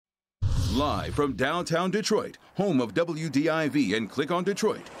Live from downtown Detroit, home of WDIV and Click on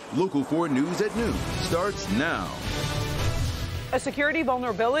Detroit, Local 4 News at noon starts now. A security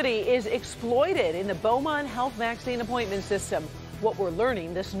vulnerability is exploited in the Beaumont Health vaccine appointment system. What we're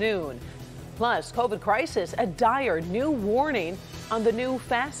learning this noon. Plus, COVID crisis, a dire new warning on the new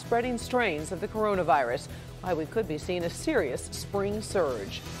fast-spreading strains of the coronavirus. Why we could be seeing a serious spring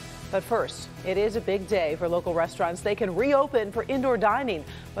surge. But first, it is a big day for local restaurants. They can reopen for indoor dining,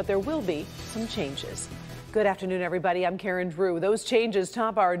 but there will be some changes. Good afternoon, everybody. I'm Karen Drew. Those changes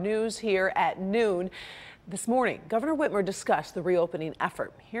top our news here at noon. This morning, Governor Whitmer discussed the reopening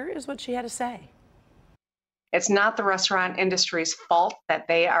effort. Here is what she had to say. It's not the restaurant industry's fault that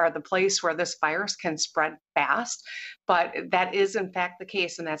they are the place where this virus can spread fast, but that is in fact the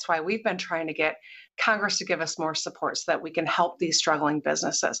case, and that's why we've been trying to get Congress to give us more support so that we can help these struggling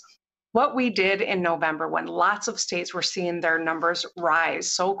businesses. What we did in November, when lots of states were seeing their numbers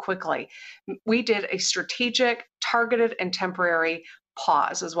rise so quickly, we did a strategic, targeted, and temporary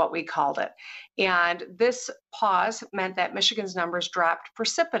pause is what we called it. And this pause meant that Michigan's numbers dropped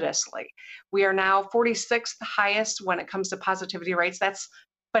precipitously. We are now 46th highest when it comes to positivity rates. That's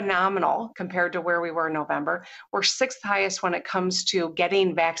phenomenal compared to where we were in November. We're 6th highest when it comes to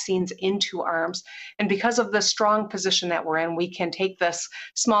getting vaccines into arms. And because of the strong position that we're in, we can take this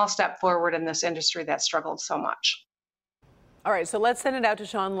small step forward in this industry that struggled so much. All right, so let's send it out to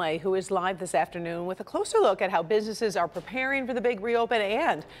Sean Lay, who is live this afternoon with a closer look at how businesses are preparing for the big reopen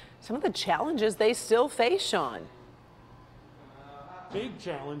and some of the challenges they still face, Sean. Big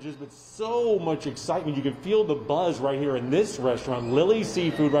challenges, but so much excitement. You can feel the buzz right here in this restaurant, Lily's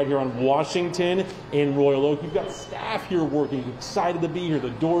Seafood, right here on Washington in Royal Oak. You've got staff here working, excited to be here. The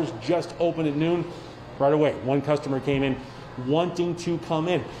doors just opened at noon. Right away, one customer came in wanting to come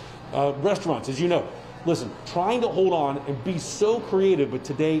in. Restaurants, as you know, listen, trying to hold on and be so creative, but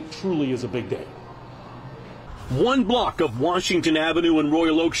today truly is a big day. One block of Washington Avenue in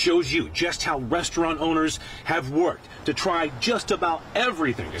Royal Oak shows you just how restaurant owners have worked to try just about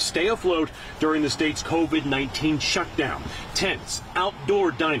everything to stay afloat during the state's COVID-19 shutdown. Tents,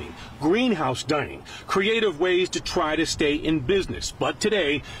 outdoor dining, greenhouse dining, creative ways to try to stay in business. But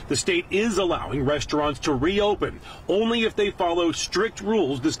today, the state is allowing restaurants to reopen only if they follow strict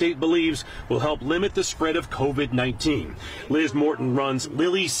rules the state believes will help limit the spread of COVID-19. Liz Morton runs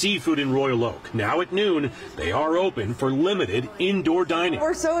Lily's Seafood in Royal Oak. Now at noon, they are open for limited indoor dining.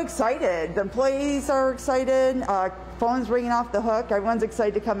 We're so excited. The employees are excited. Phones ringing off the hook. Everyone's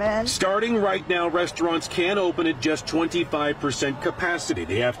excited to come in. Starting right now, restaurants can open at just 25% capacity.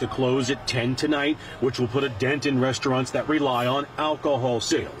 They have to close at 10 tonight, which will put a dent in restaurants that rely on alcohol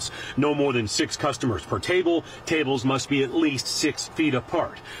sales. No more than 6 customers per table. Tables must be at least 6 feet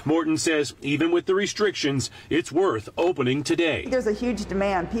apart. Morton says even with the restrictions, it's worth opening today. There's a huge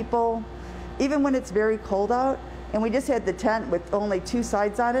demand. People, even when it's very cold out, and we just had the tent with only 2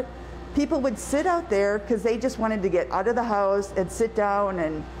 sides on it, people would sit out there because they just wanted to get out of the house and sit down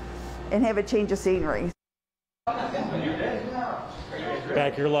and have a change of scenery.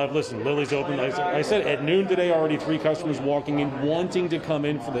 Back here live, listen, Lily's open. I said at noon today, already 3 customers walking in, wanting to come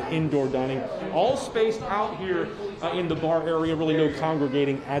in for the indoor dining. All spaced out here in the bar area, really no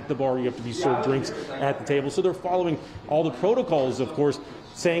congregating at the bar. You have to be served drinks at the table. So they're following all the protocols, of course,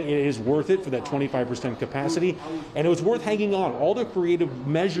 saying it is worth it for that 25% capacity, and it was worth hanging on. All the creative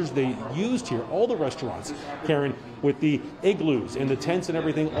measures they used here, all the restaurants, Karen, with the igloos and the tents and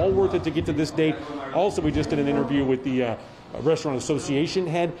everything, all worth it to get to this date. Also, we just did an interview with the Restaurant Association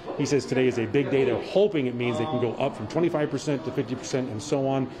head. He says today is a big day. They're hoping it means they can go up from 25% to 50% and so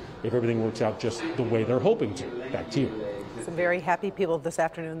on if everything works out just the way they're hoping to. Back to you. Some very happy people this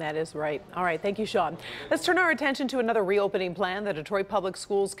afternoon, that is right. All right, thank you, Sean. Let's turn our attention to another reopening plan. The Detroit Public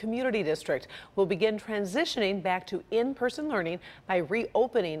Schools Community District will begin transitioning back to in-person learning by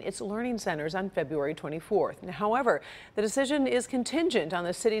reopening its learning centers on February 24th. Now, however, the decision is contingent on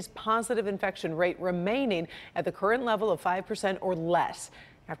the city's positive infection rate remaining at the current level of 5% or less.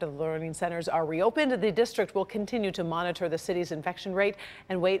 After the learning centers are reopened, the district will continue to monitor the city's infection rate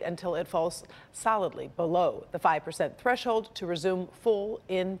and wait until it falls solidly below the 5% threshold to resume full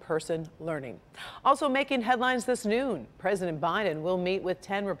in-person learning. Also making headlines this noon, President Biden will meet with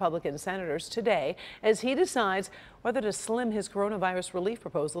 10 Republican senators today as he decides whether to slim his coronavirus relief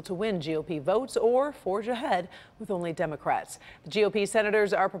proposal to win GOP votes or forge ahead with only Democrats. The GOP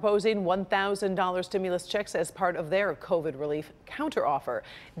senators are proposing $1,000 stimulus checks as part of their COVID relief counteroffer.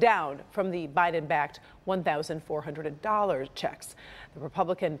 down from the Biden-backed $1,400 checks. The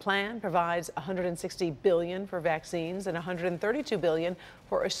Republican plan provides $160 billion for vaccines and $132 billion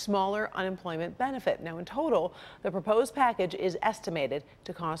for a smaller unemployment benefit. Now, in total, the proposed package is estimated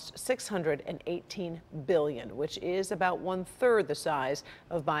to cost $618 billion, which is about 1/3 the size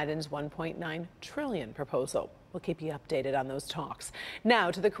of Biden's $1.9 trillion proposal. We'll keep you updated on those talks.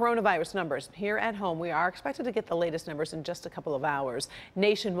 Now to the coronavirus numbers. Here at home, we are expected to get the latest numbers in just a couple of hours.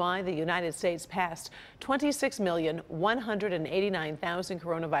 Nationwide, the United States passed 26,189,000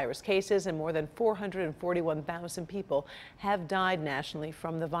 coronavirus cases, and more than 441,000 people have died nationally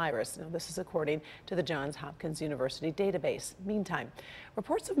from the virus. Now, this is according to the Johns Hopkins University database. Meantime,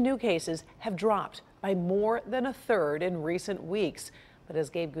 reports of new cases have dropped by more than 1/3 in recent weeks. But as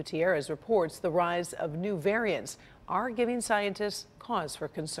Gabe Gutierrez reports, the rise of new variants are giving scientists cause for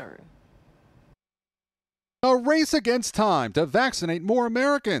concern. A race against time to vaccinate more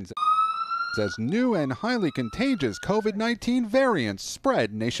Americans as new and highly contagious COVID-19 variants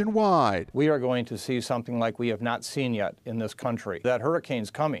spread nationwide. We are going to see something like we have not seen yet in this country. That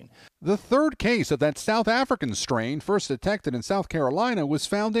hurricane's coming. The third case of that South African strain, first detected in South Carolina, was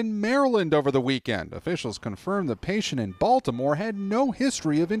found in Maryland over the weekend. Officials confirmed the patient in Baltimore had no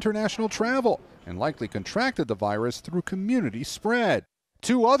history of international travel and likely contracted the virus through community spread.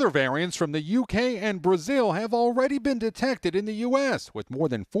 Two other variants from the UK and Brazil have already been detected in the U.S., with more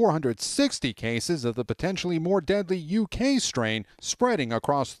than 460 cases of the potentially more deadly UK strain spreading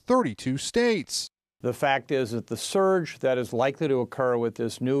across 32 states. The fact is that the surge that is likely to occur with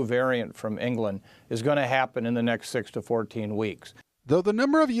this new variant from England is going to happen in the next 6 to 14 weeks. Though the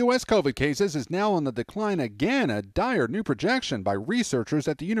number of U.S. COVID cases is now on the decline again, a dire new projection by researchers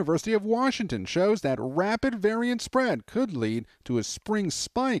at the University of Washington shows that rapid variant spread could lead to a spring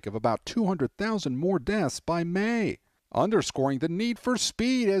spike of about 200,000 more deaths by May, underscoring the need for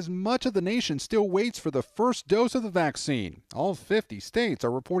speed as much of the nation still waits for the first dose of the vaccine. All 50 states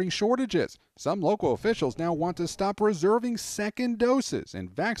are reporting shortages. Some local officials now want to stop reserving second doses and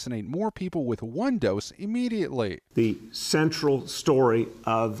vaccinate more people with one dose immediately. The central story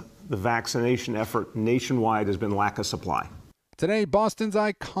of the vaccination effort nationwide has been lack of supply. Today, Boston's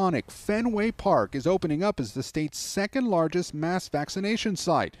iconic Fenway Park is opening up as the state's second largest mass vaccination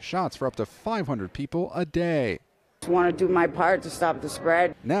site. Shots for up to 500 people a day. I want to do my part to stop the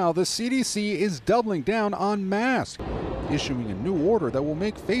spread. Now the CDC is doubling down on masks, issuing a new order that will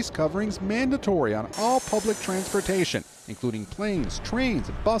make face coverings mandatory on all public transportation, including planes,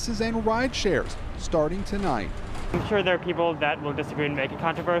 trains, buses, and ride shares, starting tonight. I'm sure there are people that will disagree and make it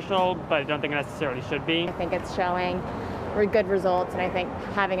controversial, but I don't think it necessarily should be. I think it's showing good results, and I think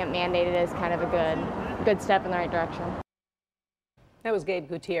having it mandated is kind of a good step in the right direction. That was Gabe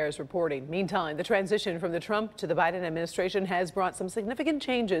Gutierrez reporting. Meantime, the transition from the Trump to the Biden administration has brought some significant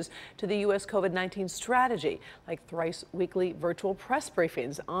changes to the U.S. COVID-19 strategy, like thrice weekly virtual press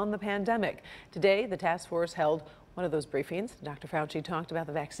briefings on the pandemic. Today, the task force held one of those briefings. Dr. Fauci talked about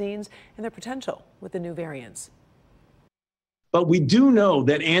the vaccines and their potential with the new variants. But we do know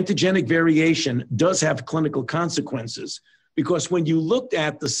that antigenic variation does have clinical consequences, because when you looked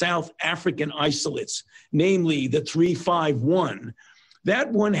at the South African isolates, namely the 351,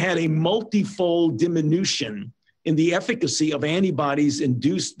 that one had a multifold diminution in the efficacy of antibodies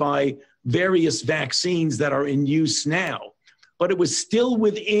induced by various vaccines that are in use now. But it was still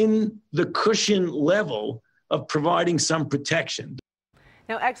within the cushion level of providing some protection.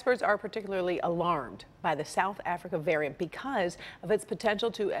 Now, experts are particularly alarmed by the South Africa variant because of its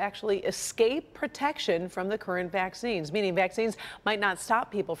potential to actually escape protection from the current vaccines, meaning vaccines might not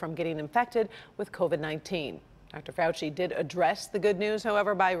stop people from getting infected with COVID-19. Dr. Fauci did address the good news,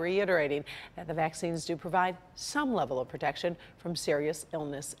 however, by reiterating that the vaccines do provide some level of protection from serious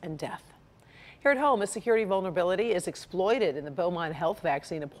illness and death. Here at home, a security vulnerability is exploited in the Beaumont Health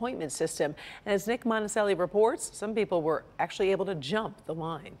vaccine appointment system. And as Nick Monticelli reports, some people were actually able to jump the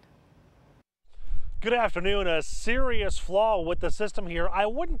line. Good afternoon. A serious flaw with the system here. I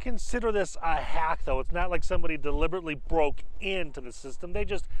wouldn't consider this a hack, though. It's not like somebody deliberately broke into the system. They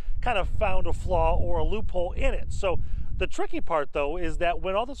just kind of found a flaw or a loophole in it. So the tricky part, though, is that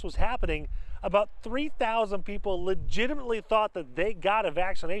when all this was happening, about 3,000 people legitimately thought that they got a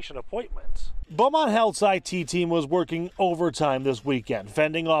vaccination appointment. Beaumont Health's IT team was working overtime this weekend,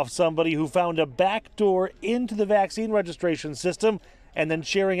 fending off somebody who found a back door into the vaccine registration system and then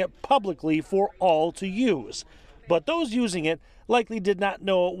sharing it publicly for all to use. But those using it likely did not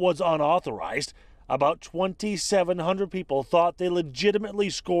know it was unauthorized. About 2,700 people thought they legitimately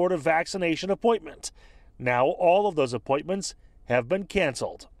scored a vaccination appointment. Now all of those appointments have been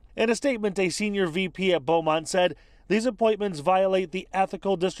canceled. In a statement, a senior VP at Beaumont said These appointments violate the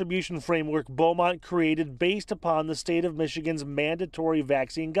ethical distribution framework Beaumont created based upon the state of Michigan's mandatory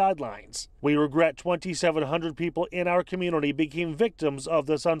vaccine guidelines. We regret 2,700 people in our community became victims of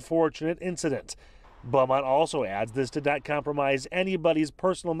this unfortunate incident. Beaumont also adds this did not compromise anybody's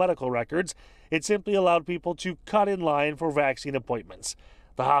personal medical records. It simply allowed people to cut in line for vaccine appointments.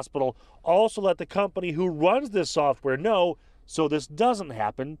 The hospital also let the company who runs this software know so this doesn't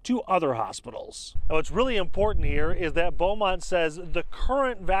happen to other hospitals. Now, what's really important here is that Beaumont says the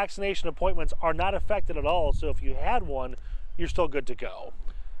current vaccination appointments are not affected at all, so if you had one, you're still good to go.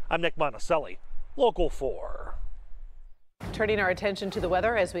 I'm Nick Monticelli, Local 4. Turning our attention to the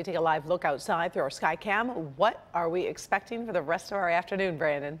weather as we take a live look outside through our Skycam. What are we expecting for the rest of our afternoon,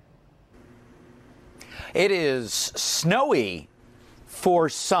 Brandon? It is snowy for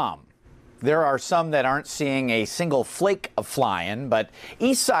some. There are some that aren't seeing a single flake of flying, but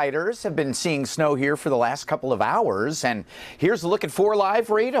Eastsiders have been seeing snow here for the last couple of hours. And here's a look at 4 Live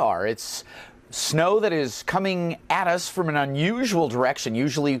radar. It's snow that is coming at us from an unusual direction,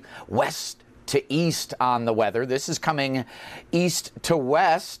 usually west to east on the weather. This is coming east to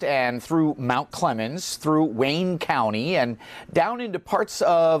west and through Mount Clemens, through Wayne County, and down into parts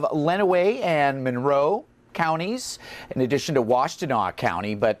of Lenawee and Monroe counties, in addition to Washtenaw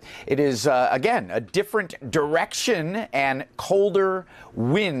County. But it is, again, a different direction and colder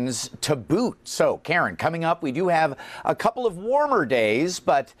winds to boot. So, Karen, coming up, we do have a couple of warmer days,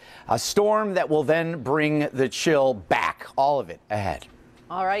 but a storm that will then bring the chill back. All of it ahead.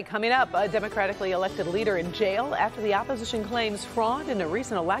 All right, coming up, a democratically elected leader in jail after the opposition claims fraud in a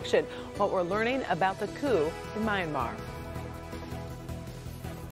recent election. What we're learning about the coup in Myanmar.